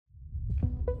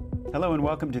Hello and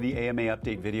welcome to the AMA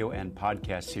Update video and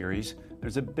podcast series.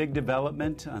 There's a big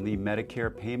development on the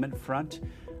Medicare payment front.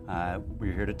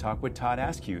 We're here to talk with Todd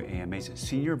Askew, AMA's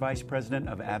Senior Vice President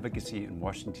of Advocacy in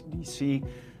Washington, D.C.,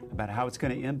 about how it's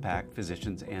going to impact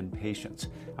physicians and patients.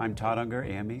 I'm Todd Unger,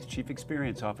 AMA's Chief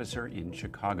Experience Officer in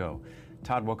Chicago.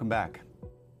 Todd, welcome back.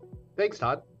 Thanks,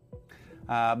 Todd.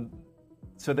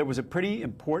 So there was a pretty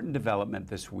important development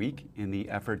this week in the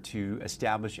effort to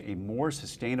establish a more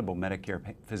sustainable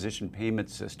Medicare physician payment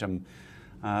system.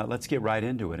 Let's get right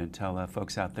into it and tell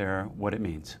folks out there what it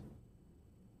means.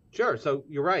 Sure. So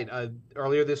you're right.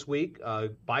 Earlier this week, a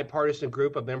bipartisan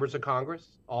group of members of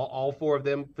Congress, all four of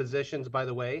them physicians, by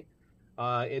the way,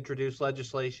 introduced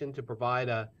legislation to provide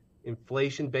a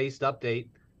inflation-based update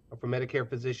for Medicare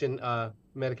physician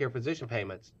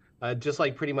payments, just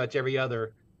like pretty much every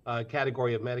other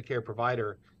category of Medicare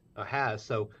provider has.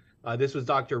 So this was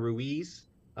Dr. Ruiz,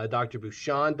 Dr.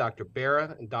 Bouchon, Dr.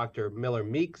 Barra, and Dr.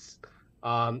 Miller-Meeks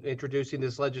introducing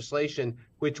this legislation,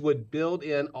 which would build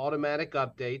in automatic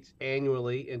updates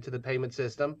annually into the payment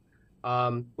system,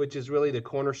 which is really the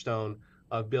cornerstone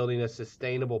of building a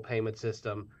sustainable payment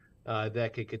system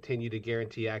that could continue to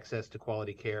guarantee access to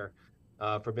quality care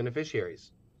for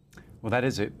beneficiaries. Well, that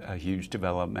is a huge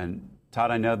development. Todd,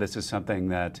 I know this is something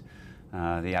that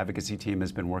the advocacy team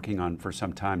has been working on for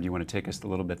some time. Do you want to take us a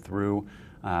little bit through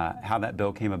how that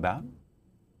bill came about?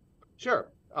 Sure.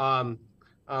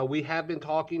 We have been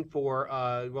talking for,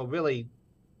 almost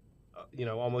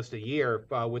a year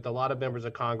with a lot of members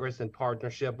of Congress in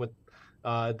partnership with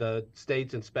the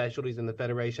states and specialties in the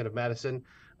Federation of Medicine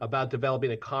about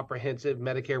developing a comprehensive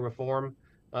Medicare reform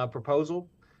proposal.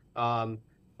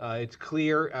 It's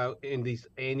clear in these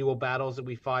annual battles that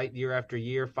we fight year after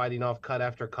year, fighting off cut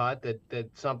after cut, that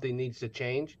something needs to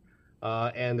change.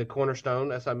 And the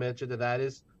cornerstone, as I mentioned, of that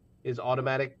is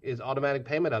automatic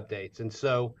payment updates. And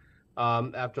so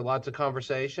after lots of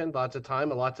conversation, lots of time,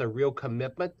 and lots of real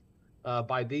commitment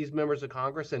by these members of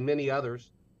Congress and many others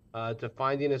to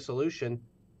finding a solution,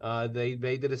 they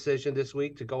made the decision this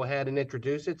week to go ahead and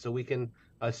introduce it so we can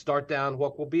start down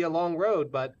what will be a long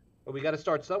road, but we got to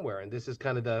start somewhere, and this is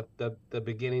kind of the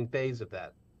beginning phase of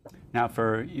that. Now,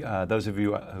 for those of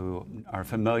you who are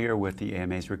familiar with the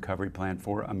AMA's Recovery Plan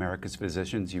for America's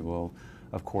Physicians, you will,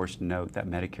 of course, note that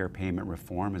Medicare payment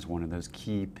reform is one of those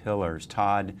key pillars.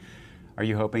 Todd, are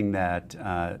you hoping that,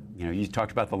 you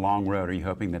talked about the long road, are you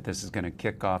hoping that this is going to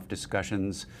kick off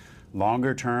discussions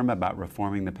longer term about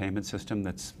reforming the payment system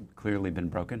that's clearly been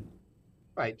broken?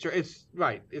 Right. Sure. It's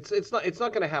right. It's not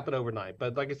going to happen overnight.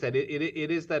 But like I said,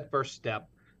 it is that first step.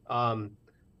 It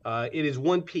is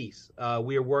one piece.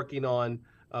 We are working on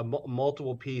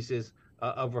multiple pieces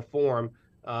of reform.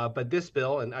 But this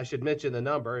bill, and I should mention the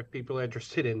number if people are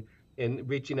interested in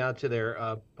reaching out to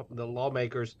the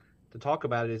lawmakers to talk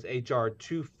about it, is HR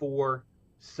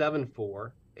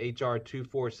 2474. HR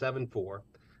 2474.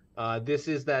 This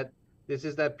is that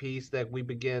piece that we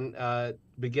begin our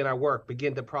work,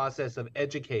 begin the process of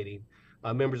educating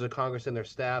members of Congress and their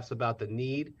staffs about the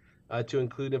need to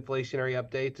include inflationary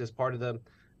updates as part of the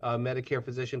Medicare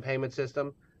physician payment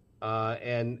system.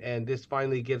 And this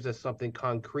finally gives us something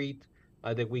concrete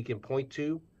that we can point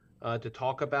to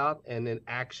talk about, and an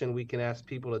action we can ask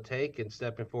people to take in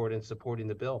stepping forward and supporting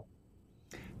the bill.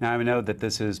 Now, I know that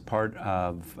this is part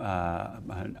of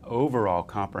an overall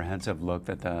comprehensive look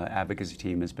that the advocacy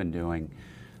team has been doing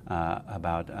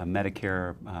about a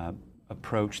Medicare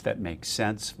approach that makes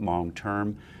sense long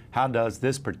term. How does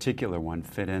this particular one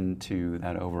fit into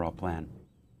that overall plan?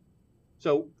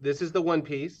 So this is the one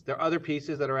piece. There are other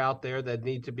pieces that are out there that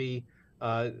need to be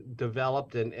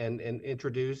developed and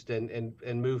introduced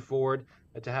and move forward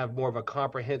to have more of a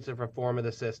comprehensive reform of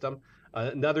the system.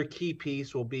 Another key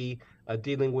piece will be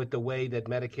dealing with the way that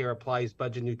Medicare applies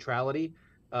budget neutrality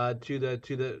to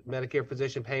the Medicare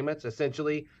physician payments.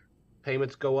 Essentially,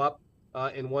 payments go up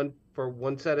for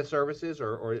one set of services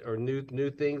or new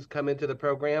things come into the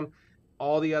program.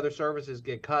 All the other services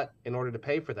get cut in order to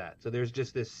pay for that. So there's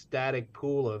just this static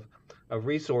pool of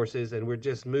resources, and we're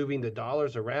just moving the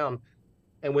dollars around.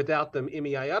 And without the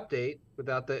MEI update,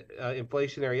 without the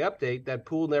inflationary update, that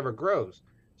pool never grows.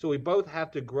 So we both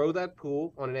have to grow that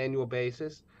pool on an annual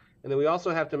basis, and then we also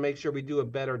have to make sure we do a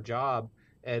better job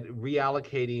at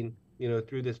reallocating,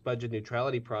 through this budget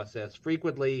neutrality process.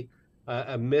 Frequently,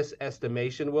 a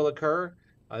misestimation will occur.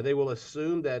 They will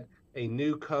assume that a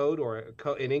new code or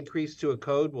an increase to a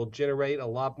code will generate a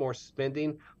lot more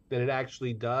spending than it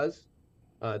actually does.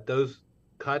 Those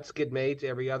cuts get made to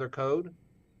every other code,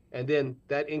 and then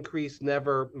that increase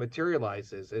never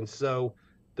materializes. And so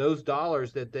those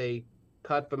dollars that they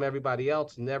cut from everybody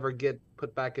else never get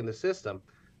put back in the system.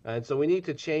 And so we need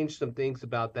to change some things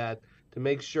about that to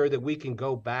make sure that we can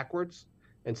go backwards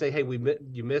and say, hey,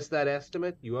 you missed that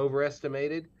estimate. You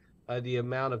overestimated the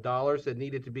amount of dollars that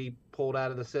needed to be pulled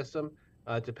out of the system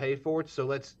to pay for it. So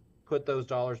let's put those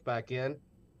dollars back in.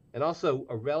 And also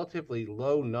a relatively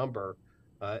low number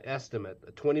estimate,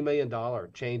 a $20 million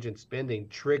change in spending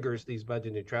triggers these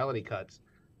budget neutrality cuts.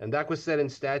 And that was set in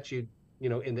statute,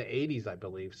 in the 80s, I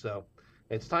believe. So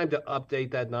it's time to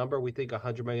update that number. We think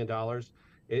 $100 million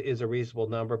is a reasonable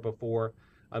number before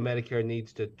Medicare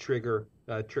needs to trigger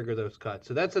those cuts.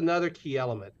 So that's another key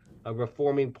element of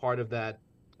reforming part of that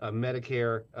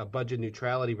Medicare budget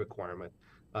neutrality requirement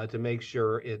to make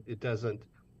sure it doesn't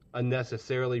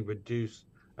unnecessarily reduce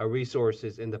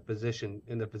resources in the physician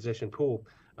pool.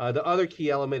 The other key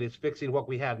element is fixing what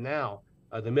we have now,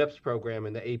 the MIPS program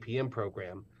and the APM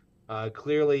program.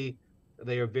 Clearly,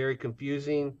 they are very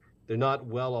confusing. They're not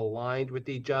well aligned with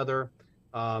each other.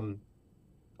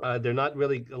 They're not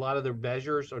really, a lot of the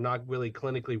measures are not really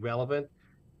clinically relevant.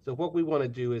 So what we want to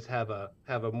do is have a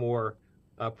more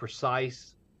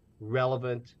precise,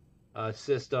 relevant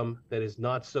system that is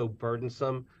not so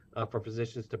burdensome for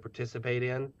physicians to participate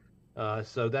in.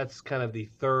 So that's kind of the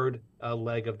third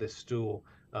leg of this stool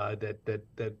that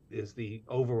is the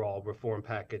overall reform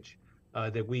package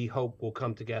that we hope will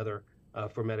come together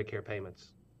for Medicare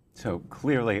payments. So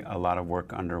clearly a lot of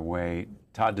work underway.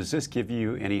 Todd, does this give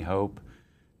you any hope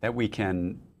that we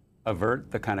can avert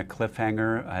the kind of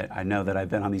cliffhanger? I know that I've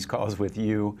been on these calls with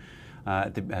you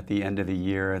at the end of the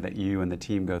year, that you and the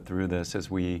team go through this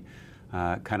as we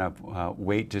kind of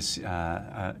wait to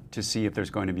see if there's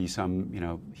going to be some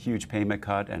huge payment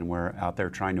cut, and we're out there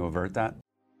trying to avert that?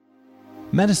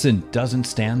 Medicine doesn't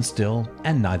stand still,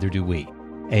 and neither do we.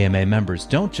 AMA members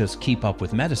don't just keep up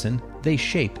with medicine, they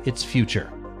shape its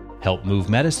future. Help move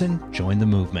medicine, join the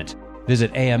movement.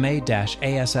 Visit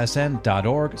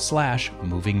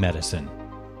ama-assn.org/movingmedicine.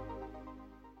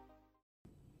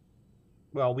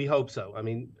 Well, we hope so. I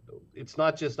mean, it's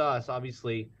not just us.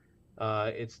 Obviously,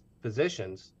 it's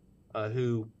physicians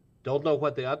who don't know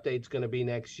what the update's going to be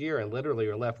next year and literally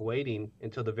are left waiting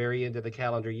until the very end of the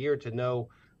calendar year to know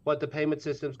what the payment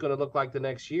system's going to look like the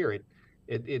next year.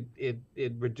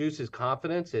 It reduces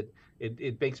confidence. It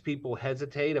makes people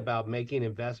hesitate about making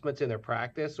investments in their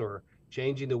practice or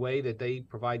changing the way that they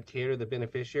provide care to the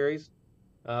beneficiaries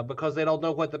because they don't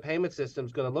know what the payment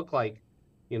system's going to look like,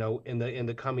 in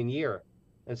the coming year.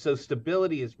 And so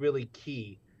stability is really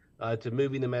key to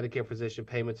moving the Medicare physician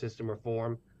payment system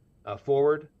reform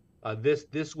forward.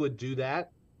 This would do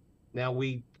that. Now,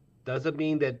 doesn't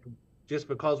mean that just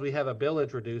because we have a bill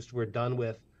introduced, we're done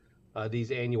with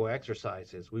these annual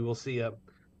exercises. We will see a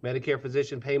Medicare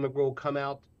physician payment rule come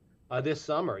out this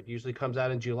summer. It usually comes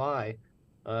out in July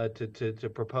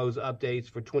to propose updates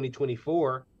for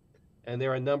 2024. And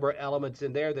there are a number of elements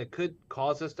in there that could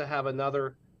cause us to have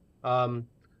another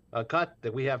cut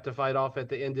that we have to fight off at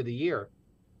the end of the year.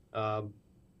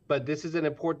 But this is an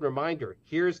important reminder.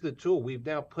 Here's the tool. We've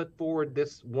now put forward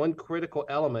this one critical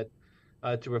element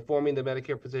to reforming the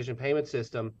Medicare physician payment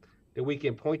system that we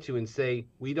can point to and say,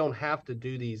 we don't have to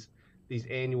do these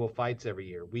annual fights every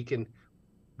year. We can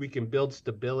build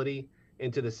stability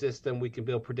into the system. We can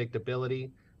build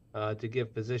predictability to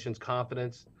give physicians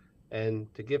confidence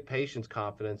and to give patients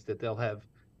confidence that they'll have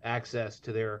access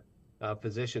to their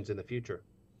physicians in the future.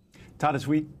 Todd, as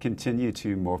we continue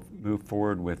to move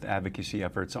forward with advocacy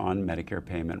efforts on Medicare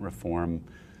payment reform,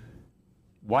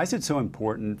 why is it so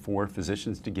important for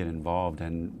physicians to get involved,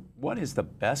 and what is the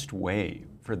best way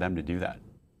for them to do that?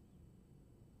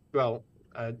 Well,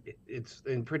 it's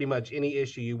in pretty much any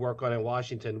issue you work on in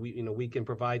Washington. We can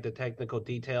provide the technical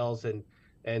details and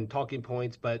talking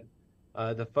points, but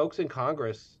the folks in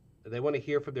Congress, they want to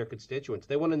hear from their constituents.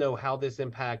 They want to know how this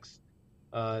impacts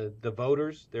the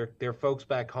voters, their folks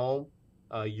back home,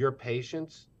 your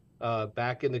patients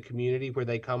back in the community where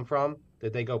they come from,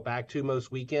 that they go back to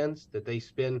most weekends, that they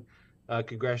spend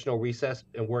congressional recess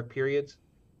and work periods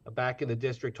back in the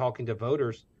district talking to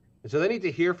voters. And so they need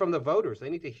to hear from the voters.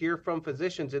 They need to hear from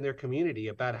physicians in their community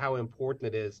about how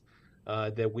important it is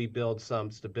that we build some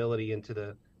stability into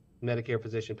the Medicare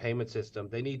physician payment system.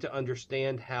 They need to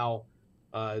understand how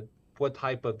what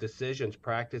type of decisions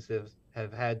practices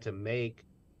have had to make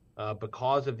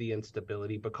because of the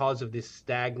instability, because of this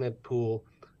stagnant pool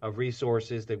of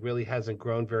resources that really hasn't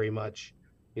grown very much,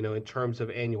 in terms of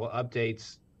annual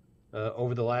updates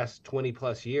over the last 20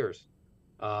 plus years.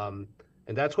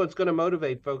 And that's what's going to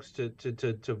motivate folks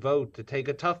to vote, to take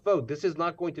a tough vote. This is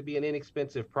not going to be an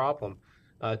inexpensive problem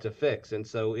to fix. And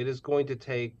so it is going to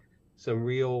take some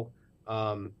real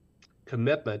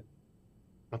commitment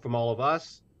from all of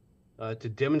us, to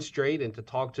demonstrate and to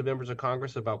talk to members of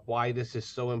Congress about why this is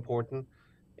so important,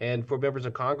 and for members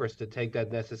of Congress to take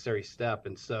that necessary step.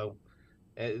 And so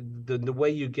the way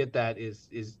you get that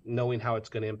is knowing how it's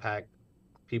going to impact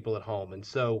people at home. And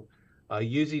so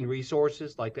using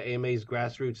resources like the AMA's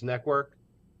Grassroots Network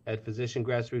at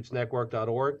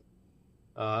physiciangrassrootsnetwork.org.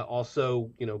 Also,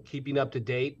 keeping up to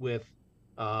date with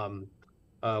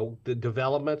the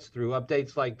developments through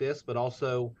updates like this, but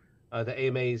also the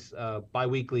AMA's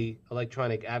biweekly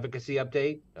electronic advocacy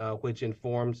update, which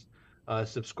informs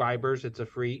subscribers. It's a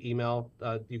free email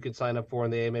you can sign up for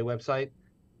on the AMA website.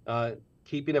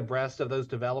 Keeping abreast of those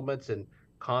developments and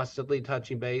constantly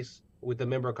touching base with the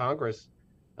member of Congress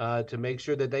to make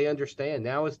sure that they understand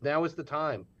now is the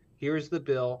time. Here's the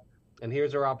bill, and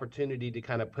here's our opportunity to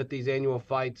kind of put these annual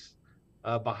fights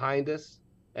behind us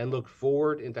and look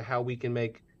forward into how we can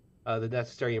make the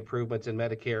necessary improvements in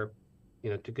Medicare,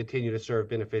 to continue to serve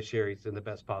beneficiaries in the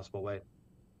best possible way.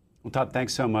 Well, Todd,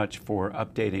 thanks so much for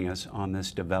updating us on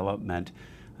this development.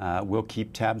 We'll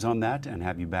keep tabs on that and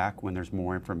have you back when there's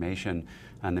more information.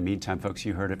 In the meantime, folks,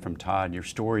 you heard it from Todd. Your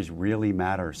stories really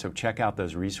matter. So check out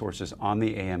those resources on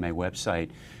the AMA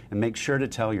website and make sure to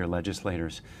tell your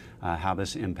legislators how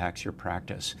this impacts your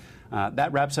practice.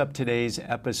 That wraps up today's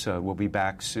episode. We'll be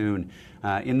back soon.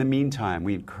 In the meantime,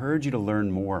 we encourage you to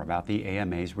learn more about the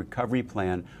AMA's recovery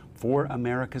plan for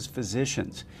America's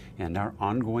physicians and our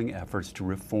ongoing efforts to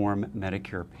reform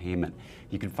Medicare payment.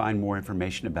 You can find more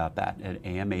information about that at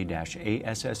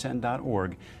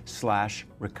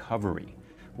ama-assn.org/recovery.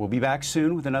 We'll be back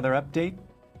soon with another update.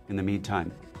 In the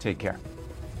meantime, take care.